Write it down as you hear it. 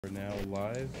We're now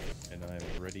live, and I'm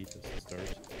ready to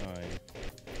start time.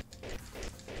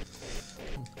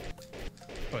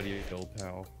 Buddy, old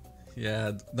pal.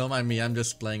 Yeah, don't mind me, I'm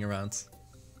just playing around.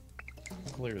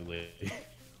 Clearly.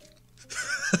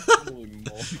 Holy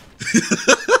moly.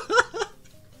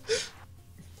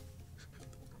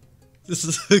 This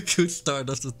is a good start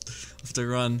of the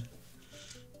run.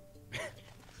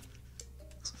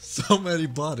 So many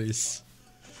bodies.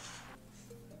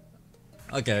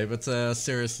 Okay, but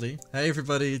seriously. Hey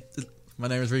everybody, my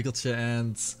name is Riekelt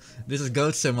and this is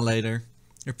Goat Simulator.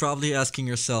 You're probably asking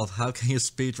yourself, how can you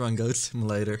speedrun Goat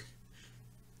Simulator?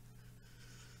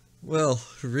 Well,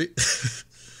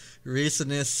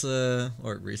 reason is,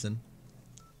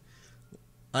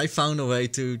 I found a way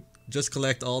to just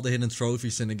collect all the hidden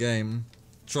trophies in the game.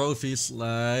 Trophies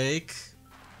like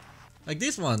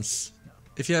these ones.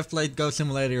 If you have played Goat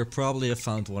Simulator, you probably have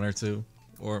found one or two,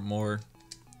 or more.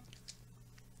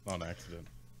 On accident.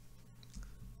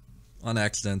 On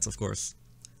accident, of course.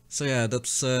 So yeah,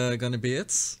 that's gonna be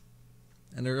it.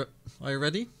 And are you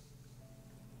ready?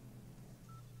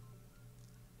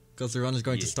 Because the run is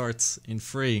going to start in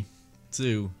 3,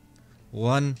 2,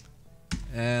 1,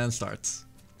 and start.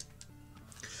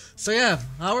 So yeah,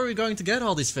 how are we going to get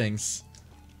all these things?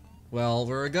 Well,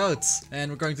 we're a goat,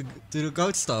 and we're going to do the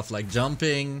goat stuff, like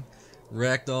jumping,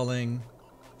 ragdolling,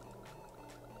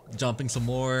 jumping some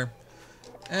more,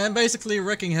 and basically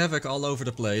wreaking havoc all over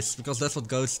the place, because that's what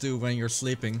goats do when you're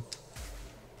sleeping.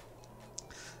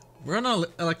 We're on an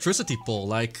electricity pole,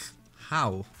 like,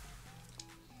 how?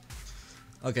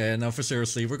 Okay, now for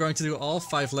seriously, we're going to do all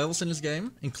 5 levels in this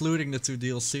game, including the 2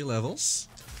 DLC levels.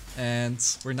 And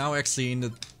we're now actually in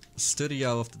the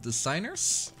studio of the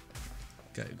designers.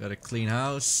 Okay, got a clean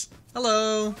house.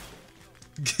 Hello!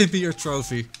 Give me your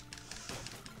trophy.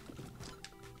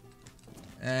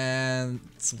 And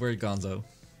we're Gonzo.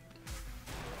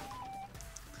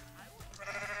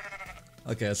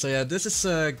 Okay, so yeah, this is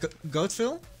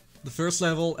Goatville. The first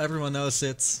level, everyone knows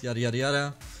it, yada yada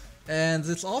yada. And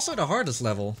it's also the hardest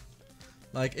level.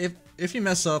 Like, if you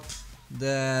mess up,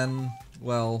 then,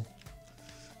 well,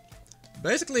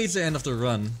 basically it's the end of the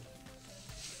run.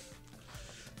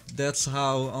 That's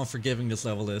how unforgiving this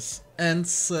level is. And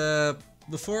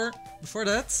before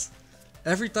that,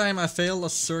 every time I fail a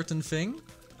certain thing,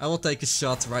 I will take a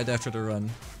shot right after the run.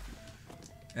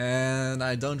 And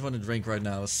I don't want to drink right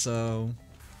now, so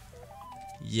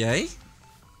yay.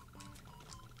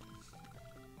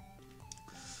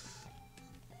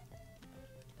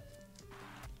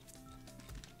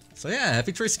 So yeah,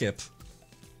 happy tree skip.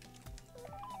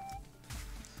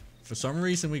 For some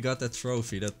reason we got that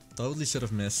trophy that totally should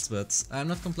have missed, but I'm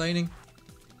not complaining.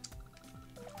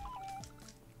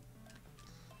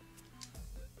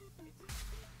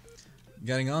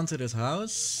 Getting onto this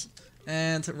house,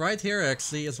 and right here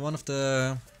actually is one of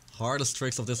the hardest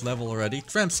tricks of this level already,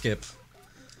 tramp skip.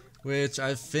 Which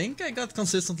I think I got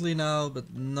consistently now,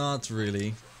 but not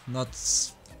really. Not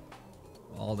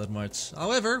all that much.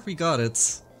 However, we got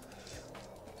it.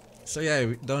 So yeah,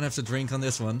 we don't have to drink on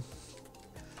this one.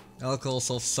 Alcohol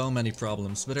solves so many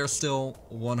problems, but there's still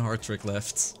one hard trick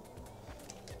left.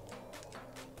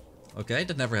 Okay,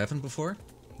 that never happened before.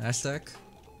 Hashtag.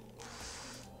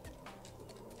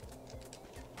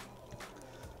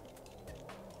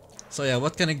 So yeah,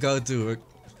 what can a goat do?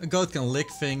 A goat can lick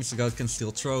things, a goat can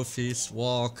steal trophies,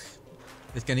 walk.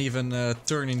 It can even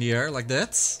turn in the air like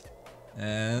that.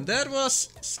 And that was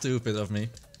stupid of me.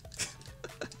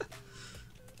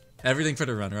 Everything for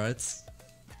the run, right?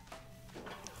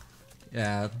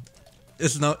 Yeah,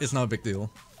 it's no big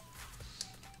deal.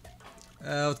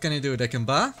 What can you do? They can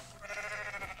ba?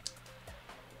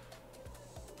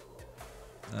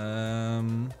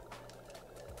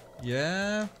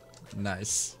 Yeah,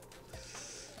 nice.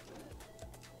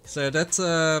 So that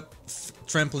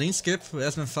trampoline skip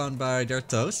has been found by their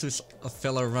toast, who's a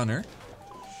fellow runner.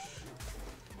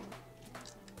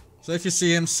 So if you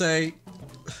see him, say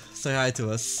hi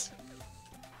to us.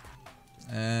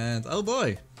 And oh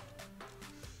boy,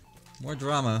 more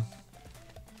drama.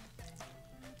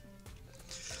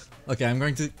 Okay, I'm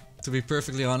going to be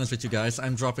perfectly honest with you guys.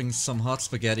 I'm dropping some hot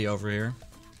spaghetti over here.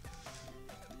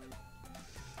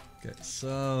 Okay,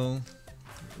 so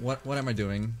what am I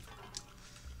doing?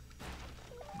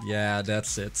 Yeah,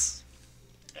 that's it.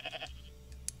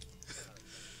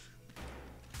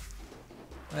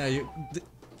 Yeah, you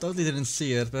totally didn't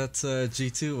see it, but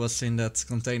G2 was in that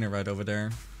container right over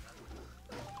there.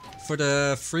 For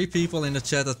the 3 people in the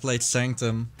chat that played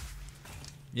Sanctum,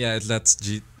 yeah, that's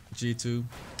G2.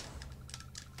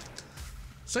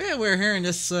 So yeah, we're here in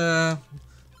this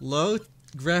low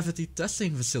gravity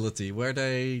testing facility where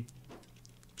they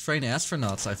train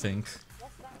astronauts, I think.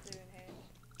 What's that doing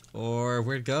here? Or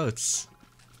weird goats.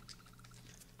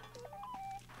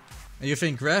 And you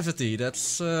think gravity,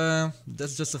 that's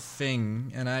just a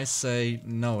thing. And I say,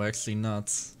 no, actually not.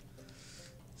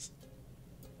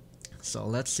 So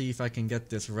let's see if I can get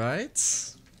this right.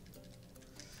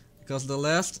 Because the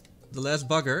last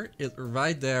bugger is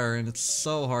right there and it's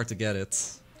so hard to get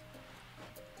it.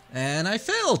 And I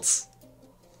failed!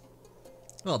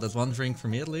 Well, that's one drink for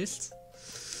me at least.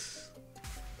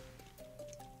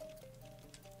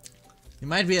 You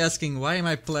might be asking, why am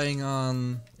I playing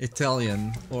on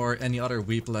Italian or any other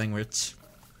weep language?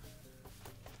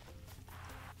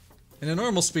 In a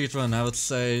normal speedrun I would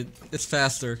say it's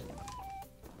faster.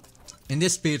 In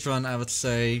this speedrun I would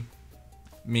say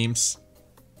memes.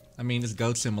 I mean, it's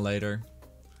Goat Simulator.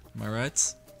 Am I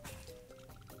right?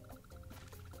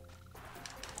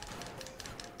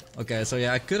 Okay, so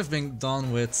yeah, I could have been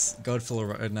done with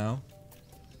Goatville right now.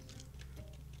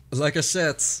 Like I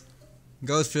said,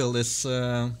 Goatville is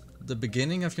the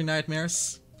beginning of your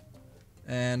nightmares.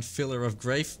 And filler of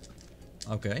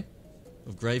Okay.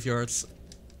 Of graveyards.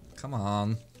 Come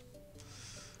on.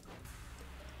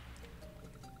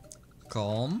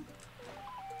 Calm.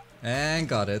 And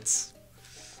got it.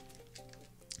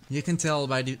 You can tell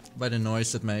by the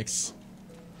noise it makes.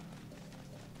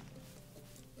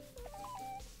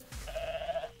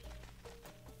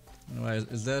 Anyway,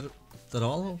 is that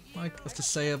all I have to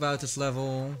say about this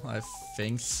level? I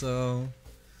think so.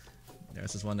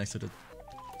 There's this one next to the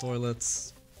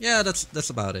toilets. Yeah, that's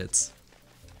about it.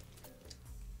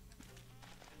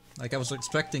 Like, I was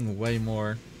expecting way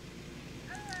more.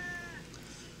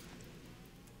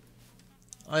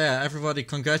 Oh yeah, everybody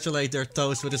congratulate their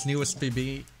toast with his newest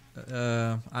PB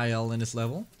IL in this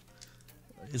level.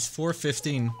 It's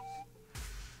 415.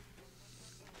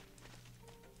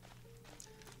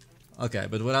 Okay,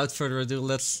 but without further ado,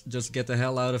 let's just get the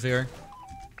hell out of here.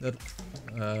 That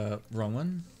wrong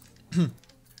one.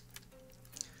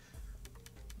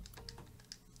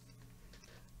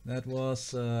 That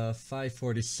was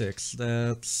 546.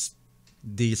 That's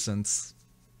decent.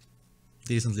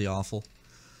 Decently awful.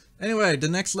 Anyway, the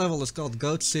next level is called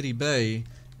Goat City Bay,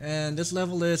 and this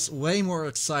level is way more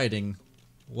exciting.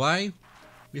 Why?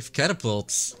 We have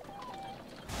catapults.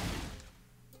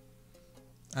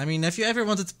 I mean, have you ever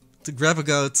wanted to grab a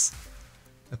goat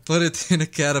and put it in a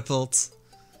catapult?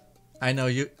 I know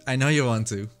you want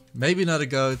to. Maybe not a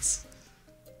goat,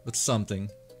 but something.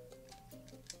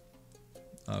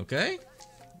 Okay,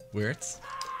 weird.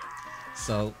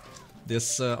 So,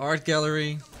 this art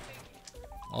gallery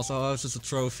also houses a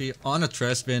trophy on a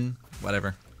trash bin,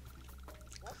 whatever.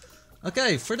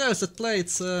 Okay, for those that played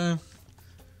a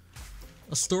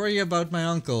story about my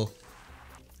uncle.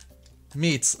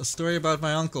 Meet a story about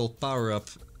my uncle power up.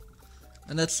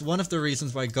 And that's one of the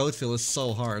reasons why Goatville is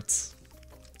so hard.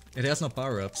 It has no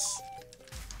power ups.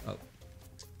 Oh.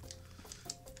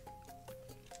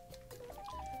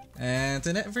 And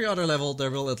in every other level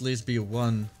there will at least be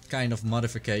one kind of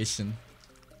modification.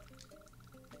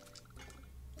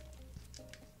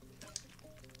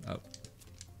 Oh.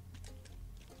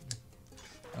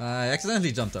 I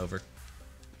accidentally jumped over.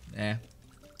 Eh.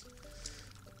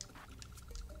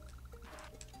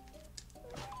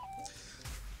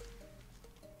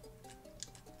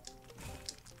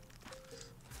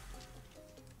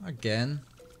 Again.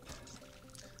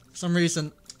 For some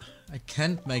reason I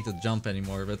can't make the jump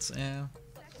anymore, but yeah.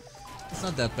 It's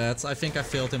not that bad. I think I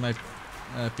failed in my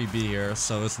PB here,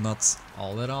 so it's not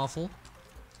all that awful.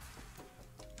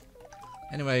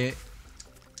 Anyway,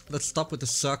 let's stop with the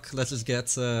suck. Let's just get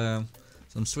some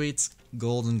sweet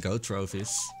golden goat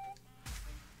trophies.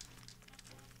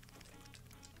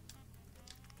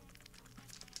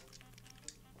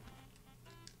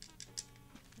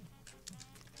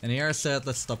 And here I said,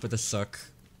 let's stop with the suck.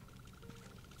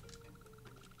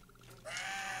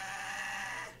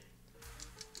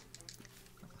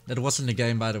 That wasn't the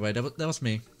game, by the way. That was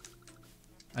me.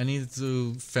 I needed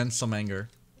to vent some anger.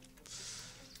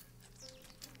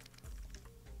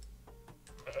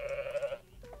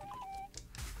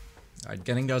 Alright,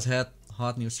 getting those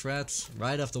hot new strats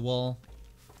right off the wall.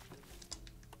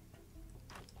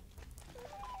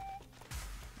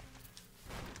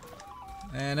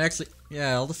 And actually,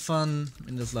 yeah, all the fun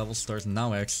in this level starts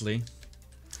now actually.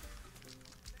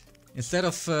 Instead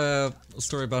of a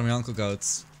story about my Uncle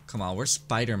Goats, come on, we're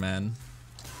Spider-Man.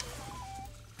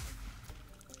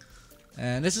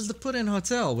 And this is the put-in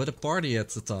hotel with a party at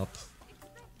the top.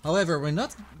 However, we're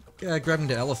not grabbing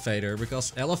the elevator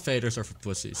because elevators are for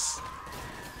pussies.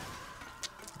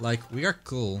 Like, we are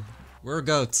cool. We're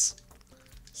goats.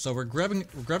 So we're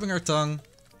grabbing our tongue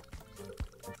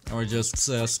Or just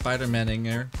Spider-Manning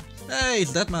here. Hey,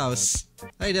 it's that mouse.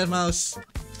 Hey, that mouse.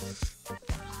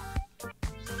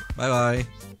 Bye bye.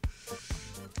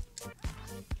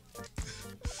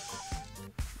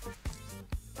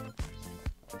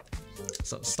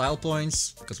 So, style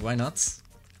points, because why not?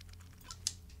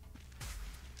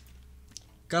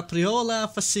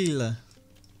 Capriola Facile.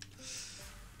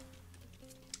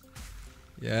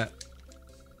 Yeah.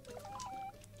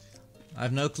 I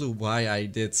have no clue why I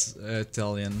did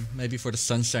Italian. Maybe for the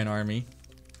Sunshine Army.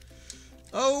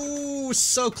 Oh,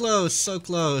 so close, so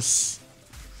close.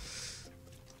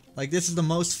 Like, this is the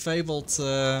most fabled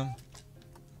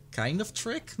kind of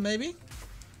trick, maybe?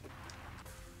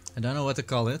 I don't know what to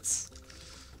call it.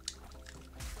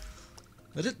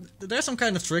 But there's some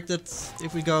kind of trick that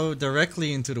if we go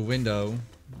directly into the window,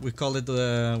 we call it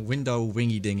the window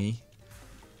wingy dingy.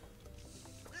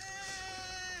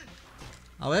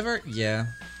 However, yeah.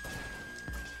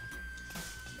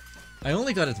 I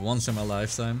only got it once in my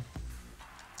lifetime.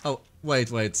 Oh, wait.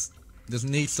 This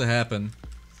needs to happen.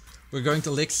 We're going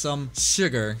to lick some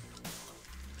sugar.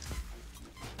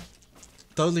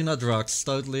 Totally not drugs.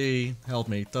 Totally help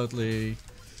me. Totally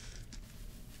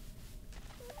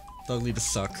the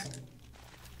suck.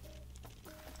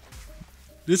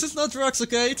 This is not drugs,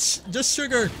 okay? It's just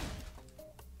sugar.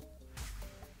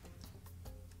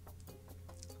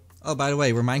 Oh, by the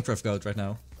way, we're Minecraft Goat right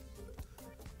now.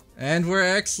 And we're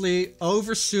actually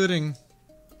overshooting.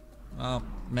 Oh,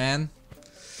 man.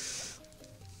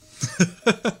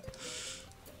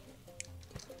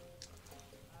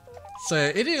 So,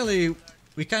 ideally,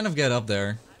 we kind of get up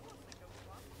there.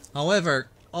 However,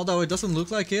 although it doesn't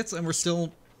look like it, and we're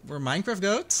Minecraft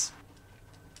Goats,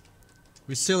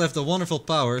 we still have the wonderful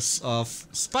powers of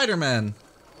Spider-Man.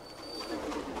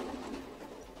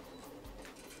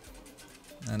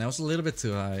 And that was a little bit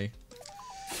too high.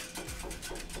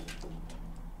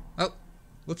 Oh,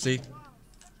 whoopsie.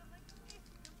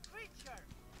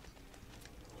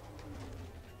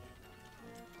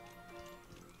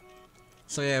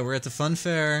 So yeah, we're at the fun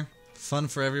fair. Fun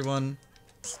for everyone.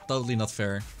 It's totally not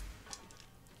fair.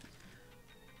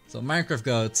 So Minecraft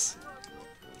Goat.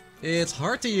 It's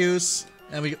hard to use,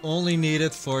 and we only need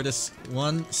it for this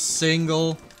one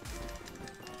single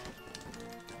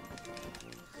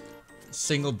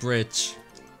bridge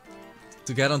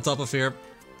to get on top of here.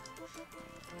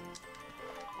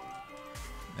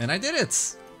 And I did it!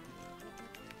 It's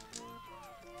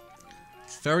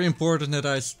very important that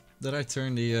I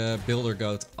turn the Builder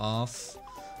Goat off.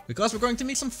 Because we're going to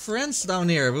meet some friends down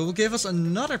here. Who will give us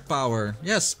another power.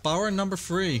 Yes, power number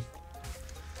 3.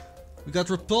 We got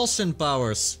repulsion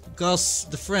powers. Because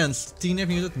the friends, Teenage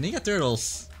Mutant Ninja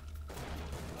Turtles.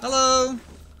 Hello!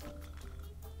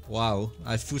 Wow,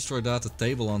 I foostroyed out a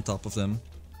table on top of them.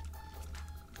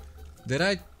 Did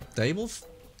I table?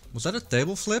 Was that a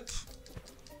table flip?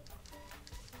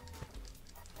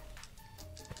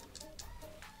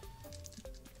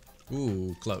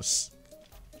 Ooh, close.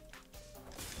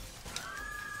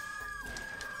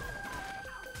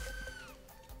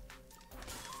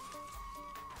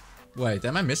 Wait,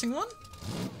 am I missing one?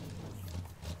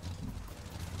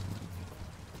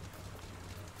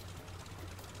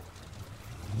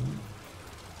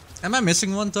 Am I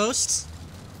missing one, Toast?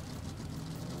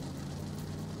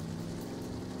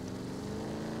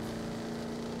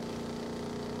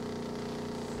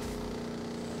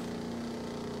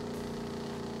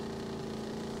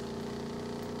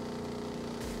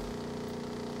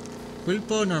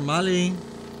 Quilpo, normally.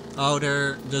 Oh,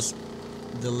 they're just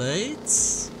delayed?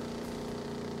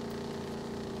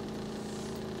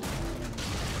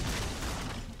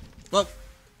 Whoa!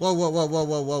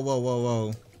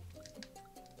 Whoa.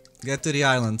 Get to the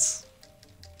islands.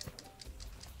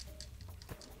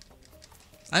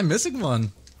 I'm missing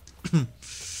one.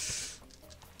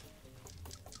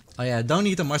 Oh yeah, don't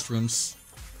eat the mushrooms.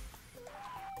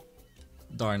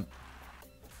 Darn.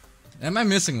 Am I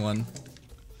missing one?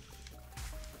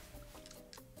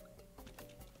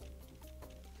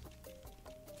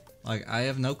 Like, I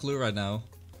have no clue right now.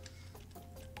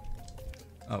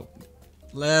 Oh.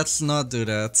 Let's not do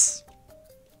that.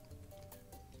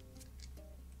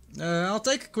 I'll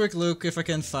take a quick look if I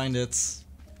can find it.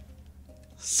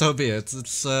 So be it.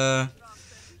 It's a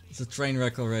train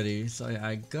wreck already. So yeah,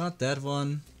 I got that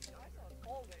one.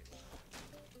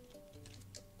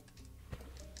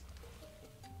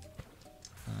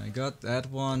 I got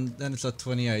that one. Then it's at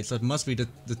 28. So it must be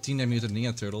the Teenage Mutant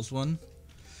Ninja Turtles one.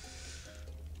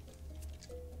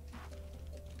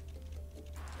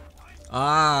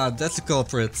 Ah, that's the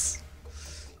culprit.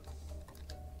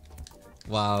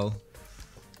 Wow.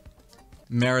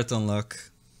 Marathon luck.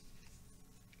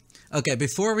 Okay,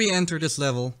 before we enter this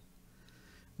level,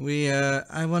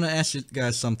 I want to ask you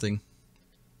guys something.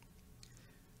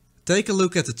 Take a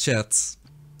look at the chat,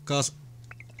 cause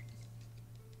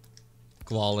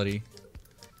quality.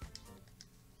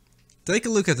 Take a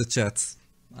look at the chat.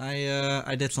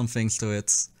 I did some things to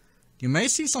it. You may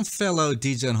see some fellow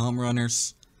Degen home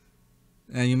runners,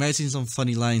 and you may see some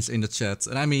funny lines in the chat.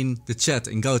 And I mean the chat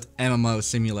in Goat MMO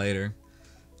Simulator.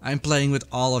 I'm playing with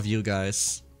all of you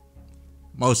guys.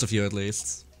 Most of you at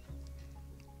least.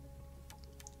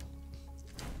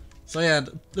 So yeah,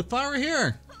 the power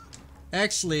here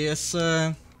actually is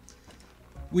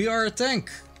we are a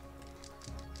tank.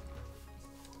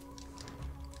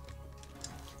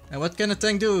 And what can a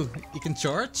tank do? He can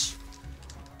charge.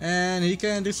 And he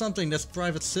can do something. That's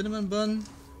Private Cinnamon Bun.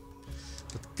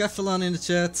 Put Kefalon in the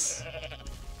chat.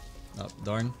 Oh,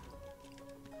 darn.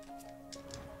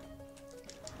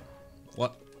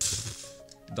 What?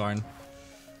 Darn.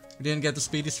 We didn't get the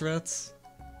speedy threat.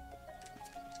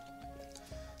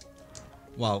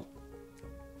 Wow.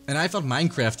 And I thought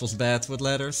Minecraft was bad with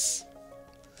ladders.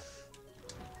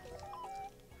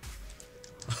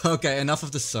 Okay, enough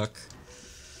of the suck.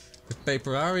 With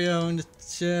Paperario in the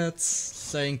chat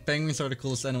saying penguins are the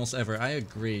coolest animals ever. I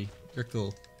agree. You're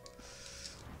cool.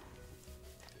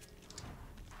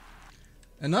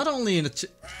 And not only in the chat.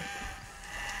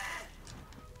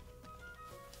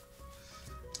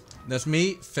 That's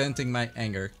me venting my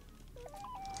anger.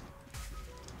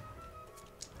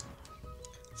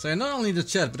 So not only the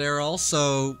chat, but they're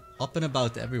also up and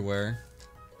about everywhere.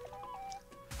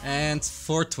 And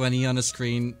 420 on the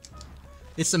screen.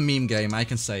 It's a meme game, I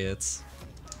can say it.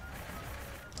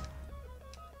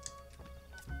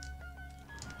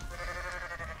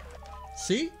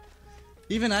 See?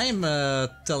 Even I am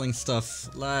telling stuff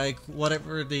like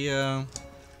whatever the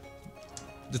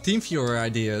team viewer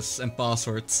ideas and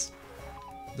passwords.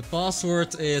 The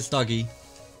password is Doggy.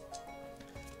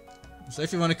 So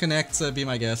if you want to connect, be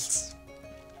my guest.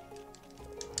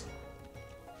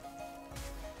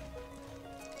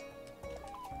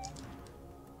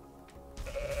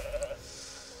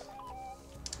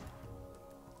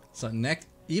 So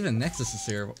even Nexus is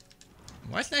here.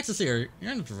 Why is Nexus here?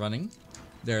 You're not running.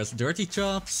 There's Dirty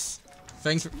Chops.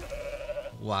 Thanks for...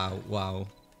 Wow, wow.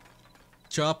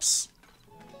 Chops.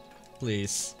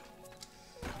 Please.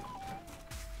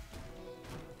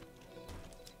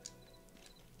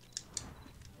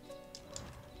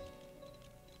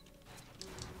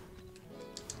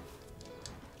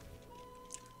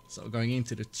 So going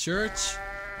into the church.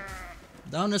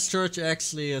 Down this church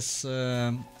actually is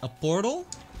a portal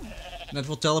that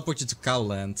will teleport you to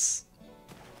Cowland.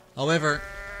 However,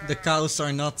 the cows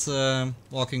are not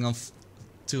walking on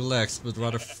 2 legs, but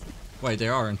rather... Wait, they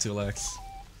are on 2 legs.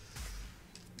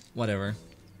 Whatever.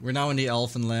 We're now in the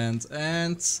Elfin Land,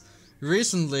 and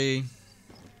recently...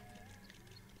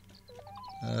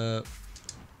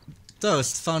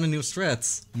 Toast found a new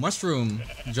strat. Mushroom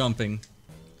jumping.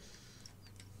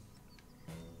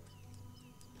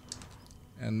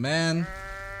 And man,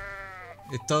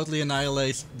 it totally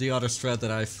annihilates the other strat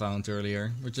that I found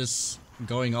earlier, which is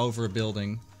going over a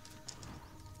building.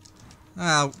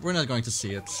 Ah, we're not going to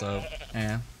see it, so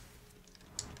eh.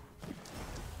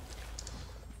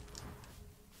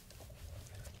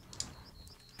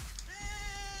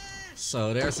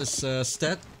 So there's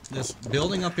this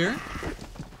building up here.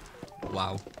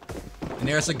 Wow. And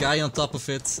there's a guy on top of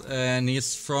it, and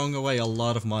he's throwing away a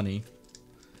lot of money.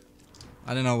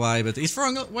 I don't know why, but he's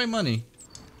throwing away money.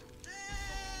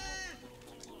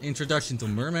 Introduction to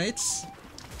mermaids.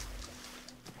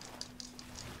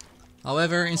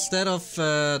 However, instead of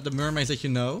the mermaids that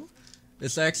you know,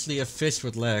 it's actually a fish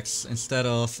with legs instead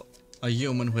of a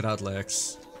human without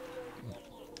legs.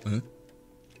 Huh?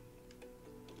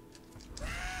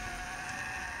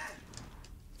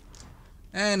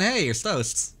 And hey, here's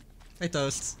Toast. Hey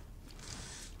Toast.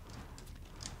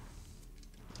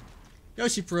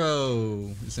 Yoshi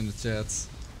Pro is in the chat.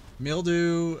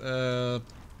 Mildew,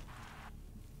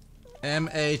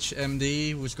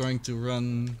 MHMD, who's going to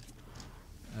run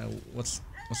what's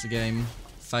the game?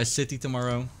 Vice City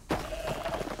tomorrow.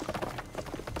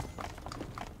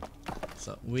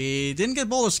 So we didn't get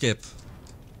Boulder Skip.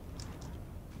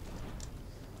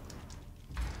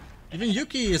 Even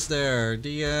Yuki is there.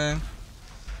 The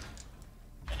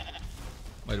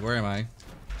wait, where am I?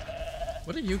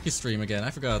 What did Yuki stream again?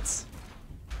 I forgot.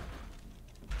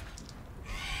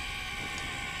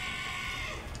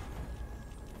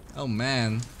 Oh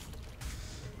man.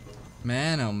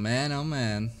 Man, oh man, oh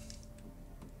man.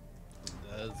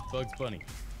 That's Bugs Bunny.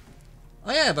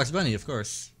 Oh yeah, Bugs Bunny, of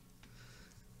course.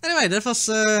 Anyway, that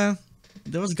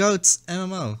was Goat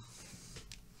MMO.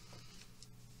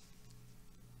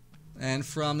 And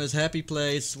from this happy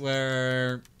place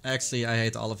where actually I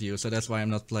hate all of you, so that's why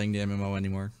I'm not playing the MMO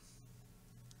anymore.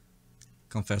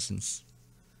 Confessions.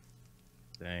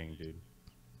 Dang, dude.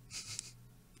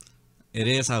 It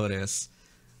is how it is.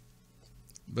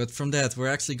 But from that, we're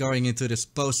actually going into this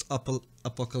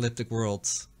post-apocalyptic world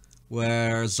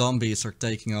where zombies are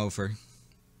taking over.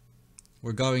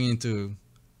 We're going into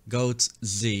Goat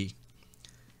Z.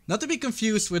 Not to be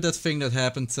confused with that thing that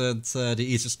happened at the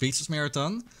Easter Speeches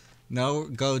Marathon. No,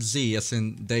 Goat Z as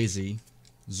in Daisy.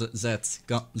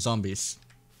 Zombies.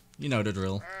 You know the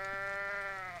drill.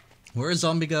 We're a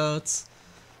zombie goat.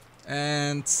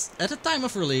 And at the time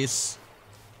of release,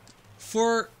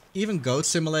 for even Goat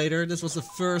Simulator, this was the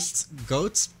first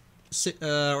goat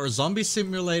or zombie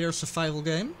simulator survival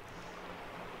game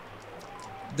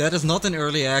that is not in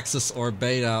early access or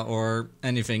beta or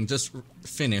anything, just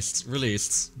finished,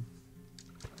 released.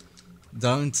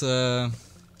 Don't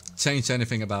change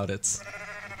anything about it.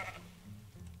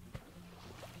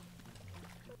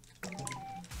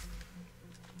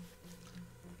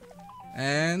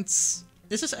 And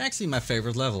this is actually my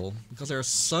favorite level, because there's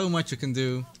so much you can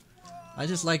do. I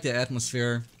just like the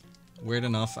atmosphere. Weird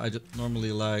enough, I just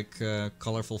normally like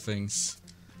colorful things.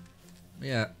 But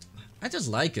yeah, I just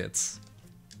like it.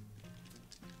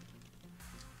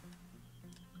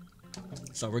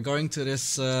 So we're going to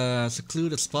this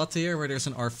secluded spot here where there's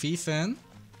an RV fan.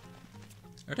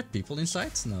 Are there people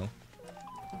inside? No.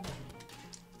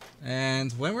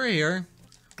 And when we're here,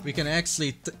 we can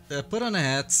actually put on a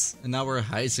hat, and now we're a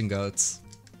Heisen goat.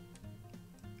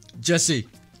 Jesse,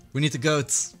 we need the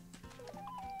goat.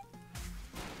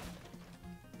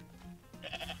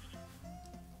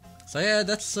 So yeah,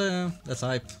 that's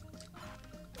hype.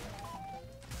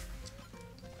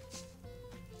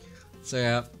 So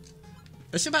yeah,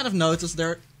 as you might have noticed,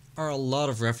 there are a lot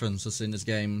of references in this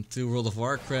game to World of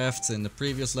Warcraft in the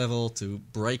previous level, to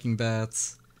Breaking Bad.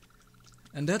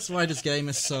 And that's why this game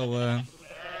is so...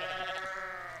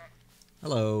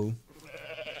 Hello.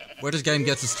 Where this game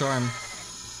gets its charm.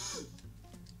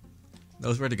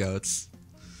 Those were the goats.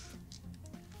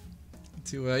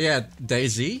 To, yeah,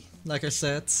 Daisy, like I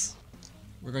said.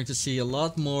 We're going to see a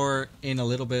lot more in a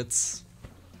little bit.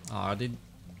 Aw, come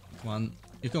on.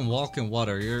 You can walk in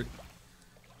water. You're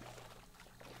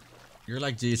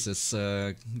like Jesus,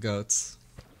 goat.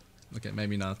 Okay,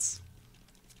 maybe not.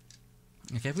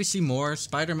 Okay, if we see more,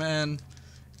 Spider-Man,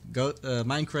 Goat,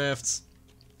 Minecraft.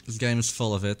 This game is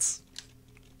full of it.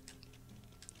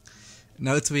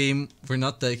 No, Tweem, we're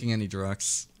not taking any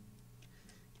drugs.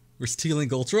 We're stealing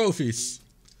gold trophies.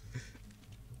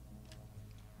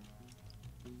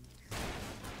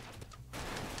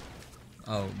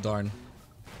 Oh, darn.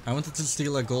 I wanted to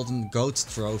steal a golden goat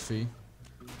trophy.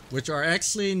 Which are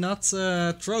actually not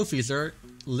trophies, they're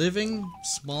living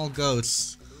small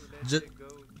goats.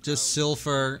 Just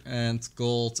silver and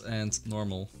gold and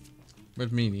normal.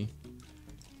 But meanie.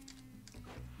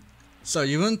 So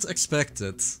you wouldn't expect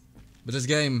it. But this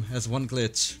game has one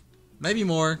glitch. Maybe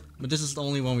more, but this is the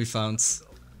only one we found.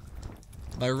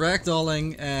 By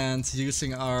ragdolling and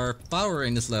using our power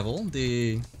in this level,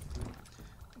 the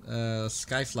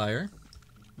Sky Flyer.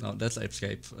 No, that's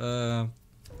Apescape.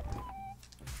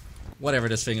 Whatever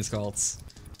this thing is called.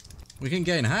 We can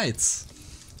gain height.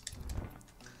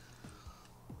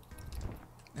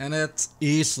 And it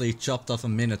easily chopped off a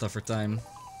minute of our time.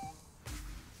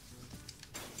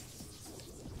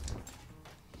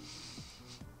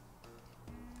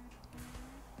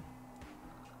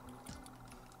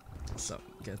 So,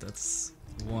 get that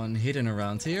one hidden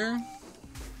around here.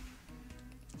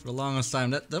 For the longest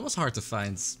time, that was hard to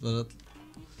find, but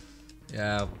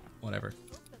yeah, whatever.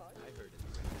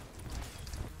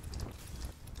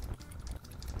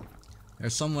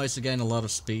 There's some ways to gain a lot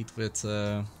of speed with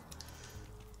the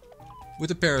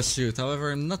parachute,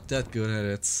 however I'm not that good at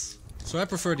it. So I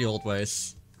prefer the old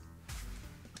ways.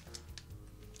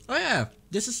 Oh yeah,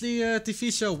 this is the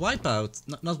TV show Wipeout.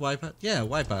 Not Wipeout, yeah,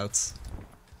 Wipeout.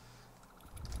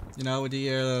 You know,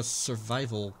 the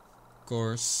survival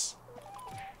course.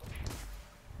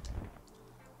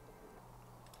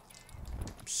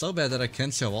 So bad that I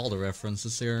can't show all the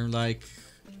references here, like...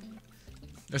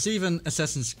 There's even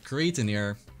Assassin's Creed in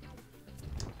here.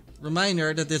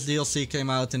 Reminder that this DLC came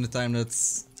out in the time that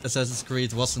Assassin's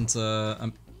Creed wasn't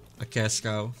a cash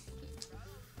cow.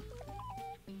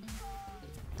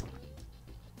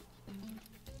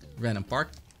 Random part.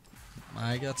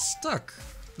 I got stuck.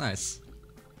 Nice.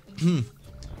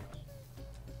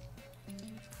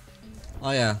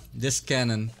 Oh yeah, this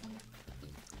cannon.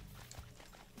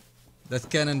 That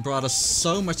cannon brought us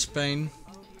so much pain.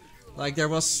 Like there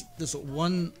was this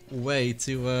one way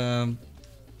to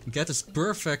get this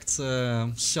perfect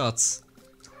shot.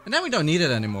 And then we don't need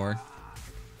it anymore.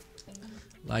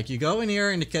 Like, you go in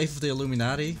here in the Cave of the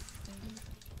Illuminati.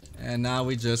 And now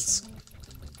we just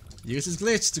use this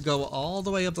glitch to go all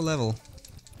the way up the level.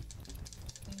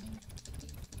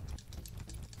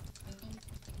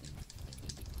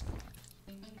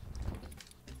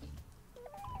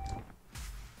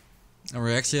 And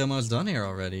we're actually almost done here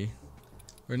already.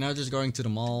 We're now just going to the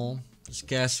mall, just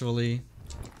casually.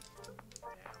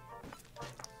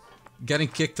 Getting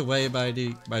kicked away by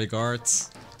the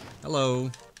guards.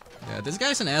 Hello. Yeah, this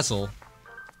guy's an asshole.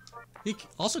 He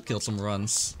also killed some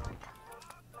runs.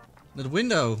 That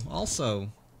window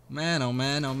also. Man, oh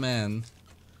man, oh man.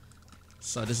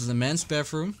 So this is a men's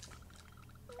bathroom.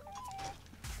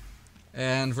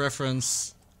 And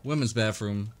reference women's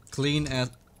bathroom. Clean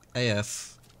at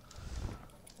AF.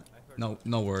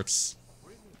 No words.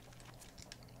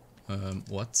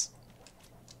 What?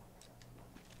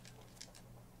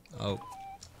 Oh.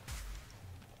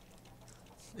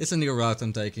 It's a new route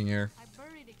I'm taking here.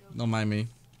 Don't mind me.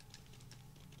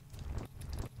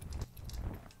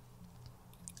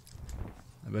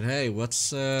 But hey,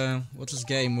 what's this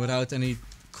game without any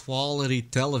quality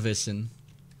television?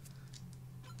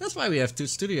 That's why we have two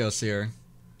studios here.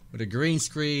 With a green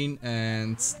screen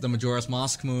and the Majora's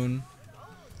Mask Moon.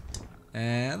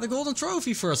 And the golden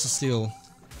trophy for us to steal.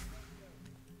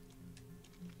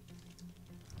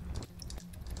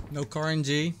 No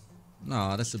RNG?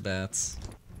 No, that's a bad.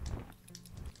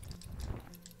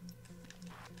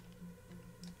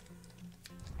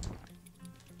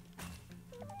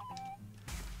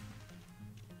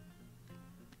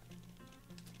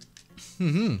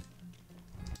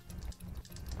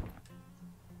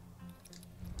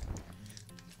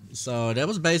 So that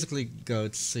was basically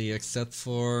Goat C, except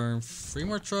for 3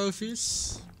 more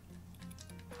trophies.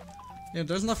 Yeah,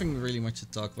 there's nothing really much to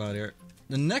talk about here.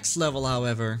 The next level,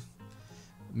 however,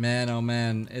 man oh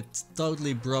man, it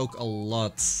totally broke a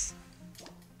lot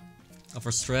of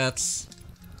our strats.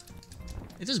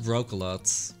 It just broke a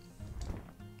lot.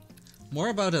 More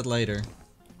about it later.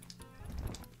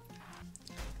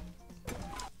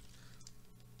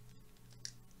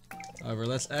 However,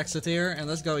 let's exit here and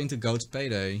let's go into Goat's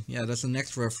Payday. Yeah, that's the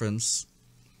next reference.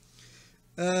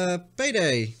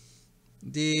 Payday.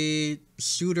 The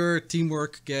shooter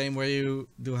teamwork game where you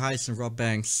do heists and rob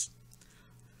banks.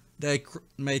 They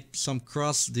made some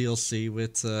cross DLC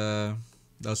with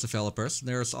those developers.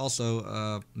 There's also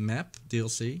a map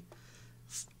DLC.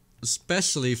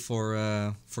 Especially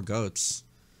for goats.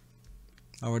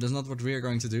 However, that's not what we are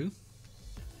going to do.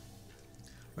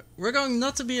 We're going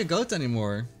not to be a goat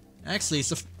anymore. Actually,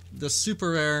 it's the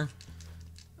super rare,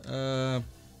 the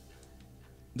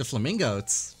flamingo.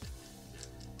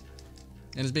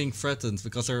 And it's being threatened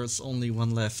because there's only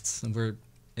one left and we're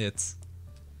it.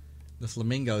 The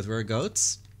flamingo, we're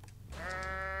goats.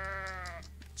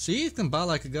 See, it can bow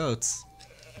like a goat.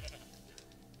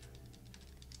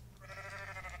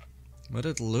 But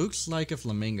it looks like a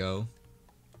flamingo.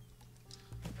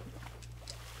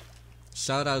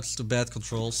 Shoutouts to bad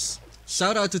controls.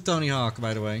 Shout out to Tony Hawk,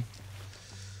 by the way.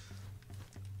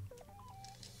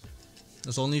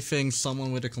 That's the only thing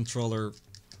someone with a controller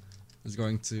is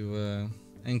going to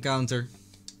encounter.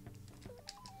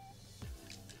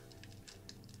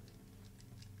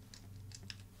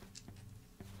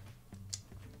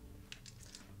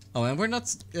 Oh, and we're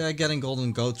not getting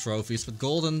golden goat trophies, but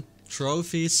golden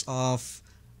trophies of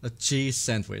a cheese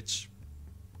sandwich.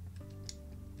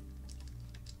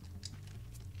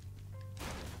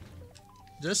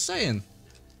 Just saying.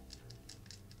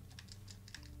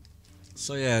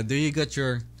 So yeah, do you got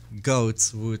your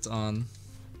goat wood on?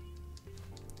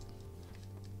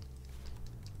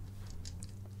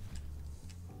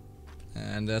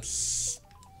 And that's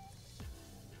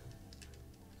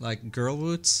like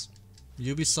Girlwood,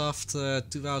 Ubisoft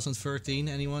 2013,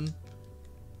 anyone?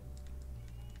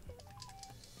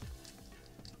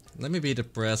 Let me be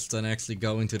depressed and actually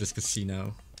go into this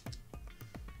casino.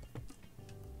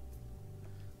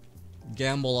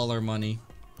 Gamble all our money.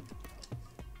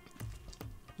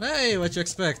 Hey, what you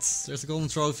expect? There's a golden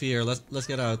trophy here. Let's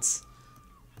get out.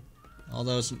 All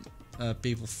those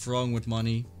people throwing with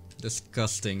money.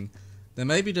 Disgusting. They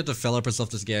may be the developers of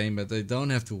this game, but they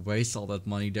don't have to waste all that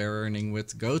money they're earning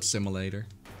with Goat Simulator.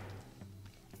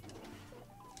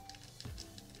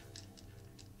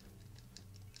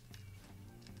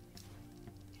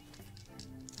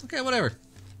 Okay, whatever.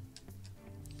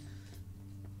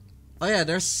 Oh yeah,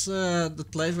 there's the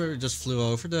place where we just flew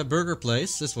over, the burger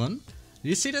place, this one. Do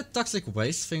you see that toxic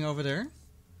waste thing over there?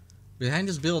 Behind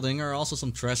this building are also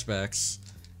some trash bags.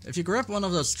 If you grab one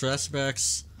of those trash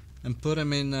bags, and put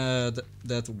them in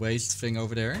that waste thing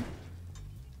over there,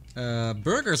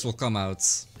 burgers will come out.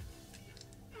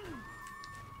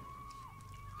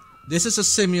 This is a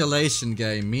simulation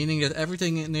game, meaning that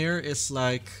everything in here is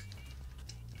like,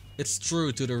 it's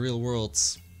true to the real world.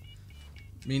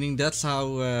 Meaning that's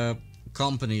how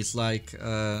companies like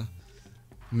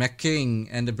McKing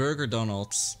and the Burger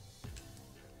Donalds,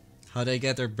 how they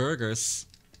get their burgers.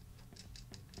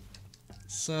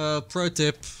 So, pro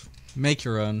tip, make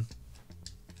your own.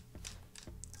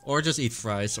 Or just eat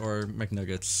fries or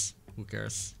McNuggets, who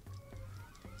cares.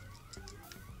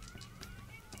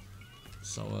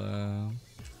 So,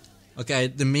 okay,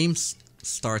 the memes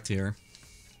start here.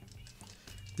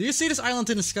 Do you see this island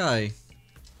in the sky?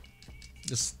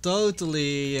 This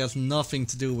totally has nothing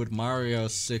to do with Mario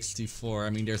 64. I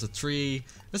mean, there's a tree,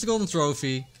 there's a golden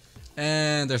trophy,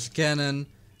 and there's a cannon,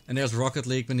 and there's Rocket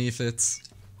League beneath it.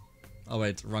 Oh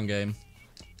wait, wrong game.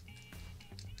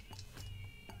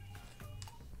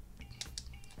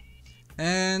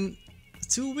 And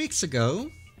 2 weeks ago,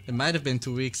 it might have been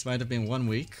 2 weeks, might have been 1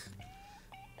 week,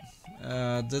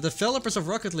 the developers of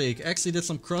Rocket League actually did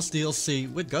some cross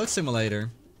DLC with Goat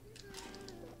Simulator.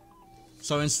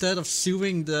 So instead of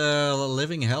suing the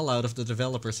living hell out of the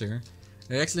developers here,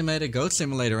 they actually made a Goat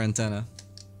Simulator antenna.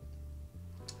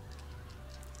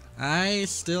 I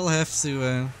still have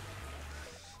to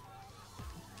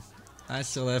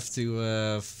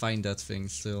find that thing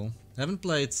still. Haven't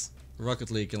played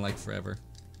Rocket League in like forever.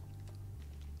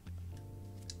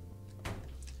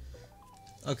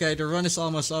 Okay, the run is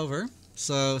almost over,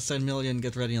 so St. Million,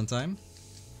 get ready on time.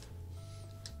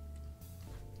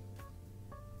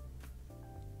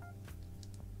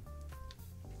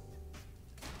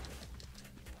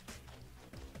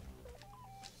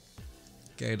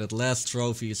 Okay, that last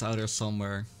trophy is out there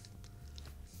somewhere.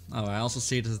 Oh, I also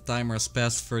see that the timer has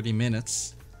passed 30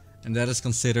 minutes, and that is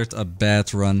considered a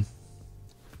bad run.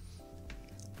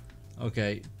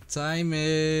 Okay, time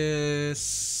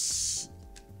is...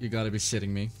 You gotta be shitting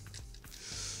me.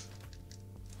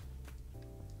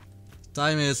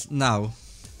 Time is now.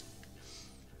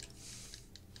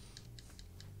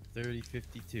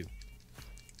 30:52.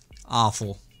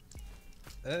 Awful.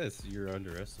 That's your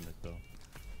underestimate, though.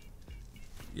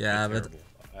 Yeah, Like, but terrible.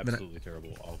 Absolutely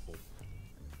terrible. Awful.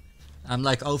 I'm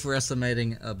like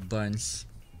overestimating a bunch.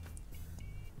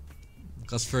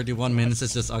 Because 31 minutes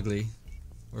is just ugly.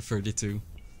 Or 32.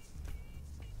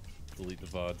 Delete the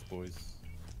VODs, boys.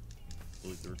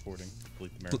 Delete the recording.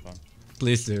 Delete the marathon.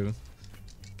 Please do.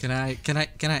 Can I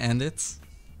end it?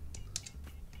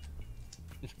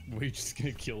 We're just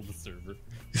gonna kill the server.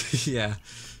 Yeah.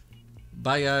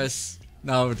 Bye guys.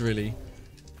 No, but really.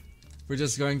 We're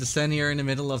just going to stand here in the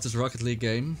middle of this Rocket League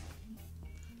game.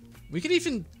 We can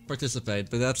even participate,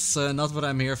 but that's not what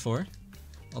I'm here for.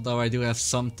 Although I do have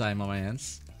some time on my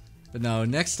hands. But no,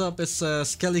 next up is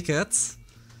Skelly Cat.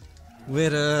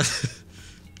 With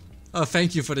oh,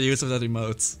 thank you for the use of that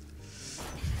emote.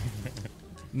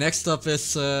 Next up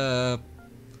is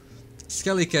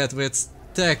Skelly Cat with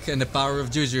Tech and the power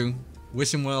of Juju.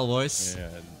 Wish him well, boys. Yeah,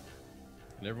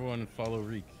 and everyone follow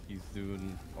Reek. He's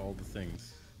doing all the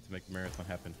things to make the marathon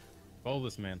happen. Follow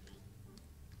this man.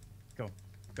 Go,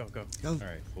 go, go. Go. All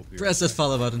right, we'll be Press right that back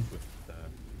follow button. with,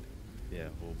 yeah,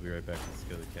 we'll be right back with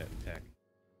Skelly Cat attack.